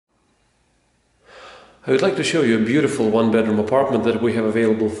I would like to show you a beautiful one-bedroom apartment that we have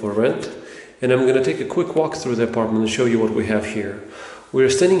available for rent, and I'm going to take a quick walk through the apartment and show you what we have here.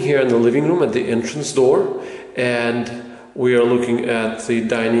 We're standing here in the living room at the entrance door, and we are looking at the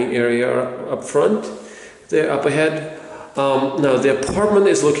dining area up front, there up ahead. Now the apartment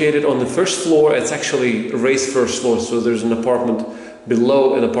is located on the first floor. It's actually a raised first floor, so there's an apartment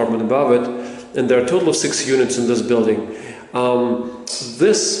below and an apartment above it, and there are a total of 6 units in this building.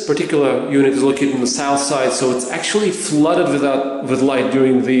 This particular unit is located on the south side, so it's actually flooded with light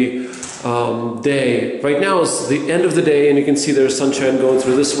during the day. Right now is the end of the day, and you can see there's sunshine going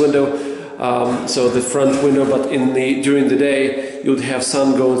through this window, so the front window, but during the day you'd have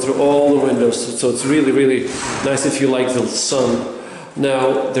sun going through all the windows, so it's really nice if you like the sun.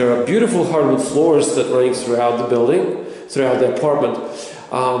 Now there are beautiful hardwood floors that running throughout the building, throughout the apartment.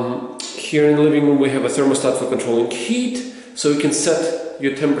 Here in the living room we have a thermostat for controlling heat, so you can set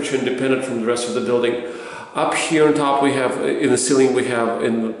your temperature independent from the rest of the building. Up here on top we have, in the ceiling we have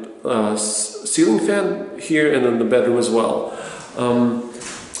a ceiling fan here, and in the bedroom as well.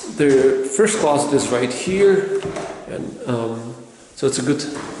 The first closet is right here, and so it's a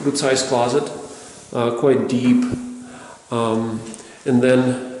good sized closet, quite deep. And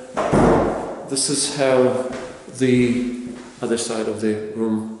then this is how the other side of the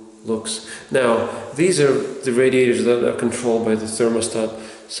room looks. Now these are the radiators that are controlled by the thermostat,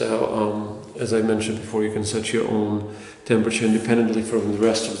 so as I mentioned before, you can set your own temperature independently from the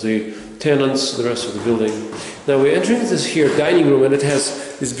rest of the tenants, the rest of the building. Now we're entering this here dining room, and it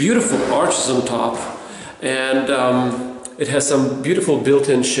has these beautiful arches on top, and it has some beautiful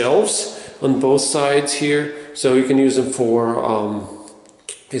built-in shelves on both sides here, so you can use them for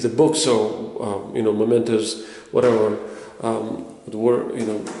either books or mementos, whatever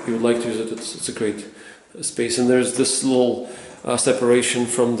you would like to use it. It's a great space. And there's this little separation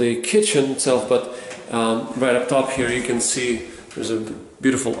from the kitchen itself, but right up top here you can see there's a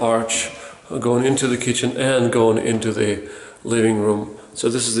beautiful arch going into the kitchen and going into the living room. So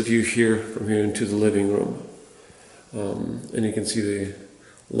this is the view here, from here into the living room, and you can see the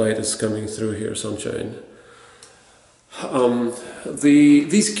light is coming through here, sunshine.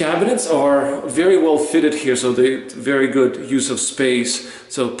 These cabinets are very well fitted here, so they very good use of space,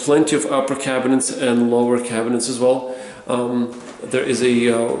 so plenty of upper cabinets and lower cabinets as well. There is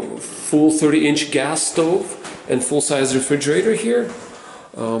a full 30-inch gas stove and full-size refrigerator here,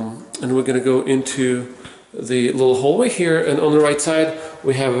 and we're going to go into the little hallway here, and on the right side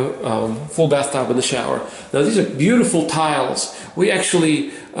we have a full bathtub and a shower. Now these are beautiful tiles. We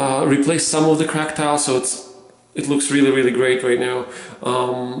actually replaced some of the cracked tiles, so it looks really great right now.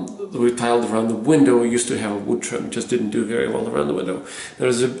 We tiled around the window. We used to have a wood trim, just didn't do very well around the window.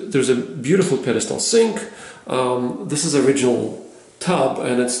 There's a beautiful pedestal sink. This is original tub,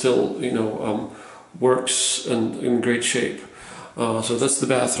 and it still works and in great shape. So that's the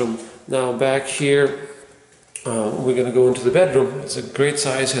bathroom. Now back here we're going to go into the bedroom. It's a great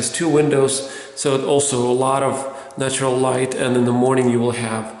size, has 2 windows, so it also a lot of natural light, and in the morning you will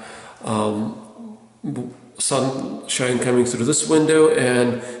have sunshine coming through this window,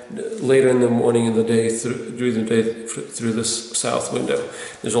 and later in the morning in the day through this south window.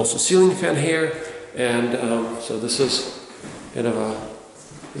 There's also a ceiling fan here, and so this is kind of a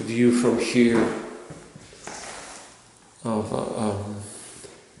view from here of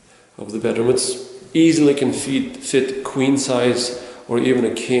the bedroom. It's easily can fit queen size or even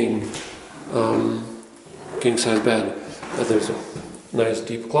a king size bed. There's a nice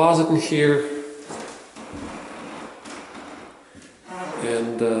deep closet in here.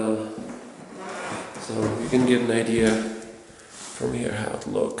 And so you can get an idea from here how it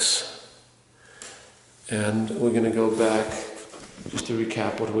looks. And we're going to go back just to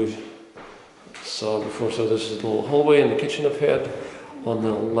recap what we saw before. So this is a little hallway in the kitchen up ahead. On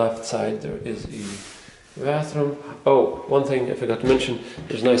the left side there is a bathroom. Oh, one thing I forgot to mention,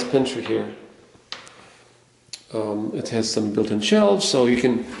 there's a nice pantry here. It has some built-in shelves, so you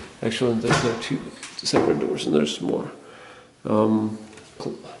can actually, there's no 2 separate doors, and there's more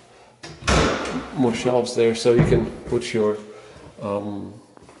shelves there, so you can put your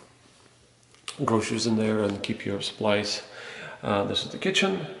groceries in there and keep your supplies. This is the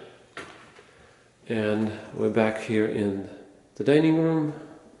kitchen, and we're back here in the dining room,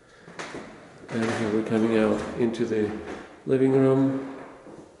 and here we're coming out into the living room,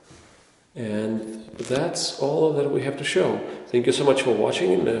 and that's all that we have to show. Thank you so much for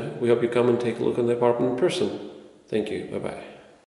watching, and we hope you come and take a look at the apartment in person. Thank you. Bye-bye.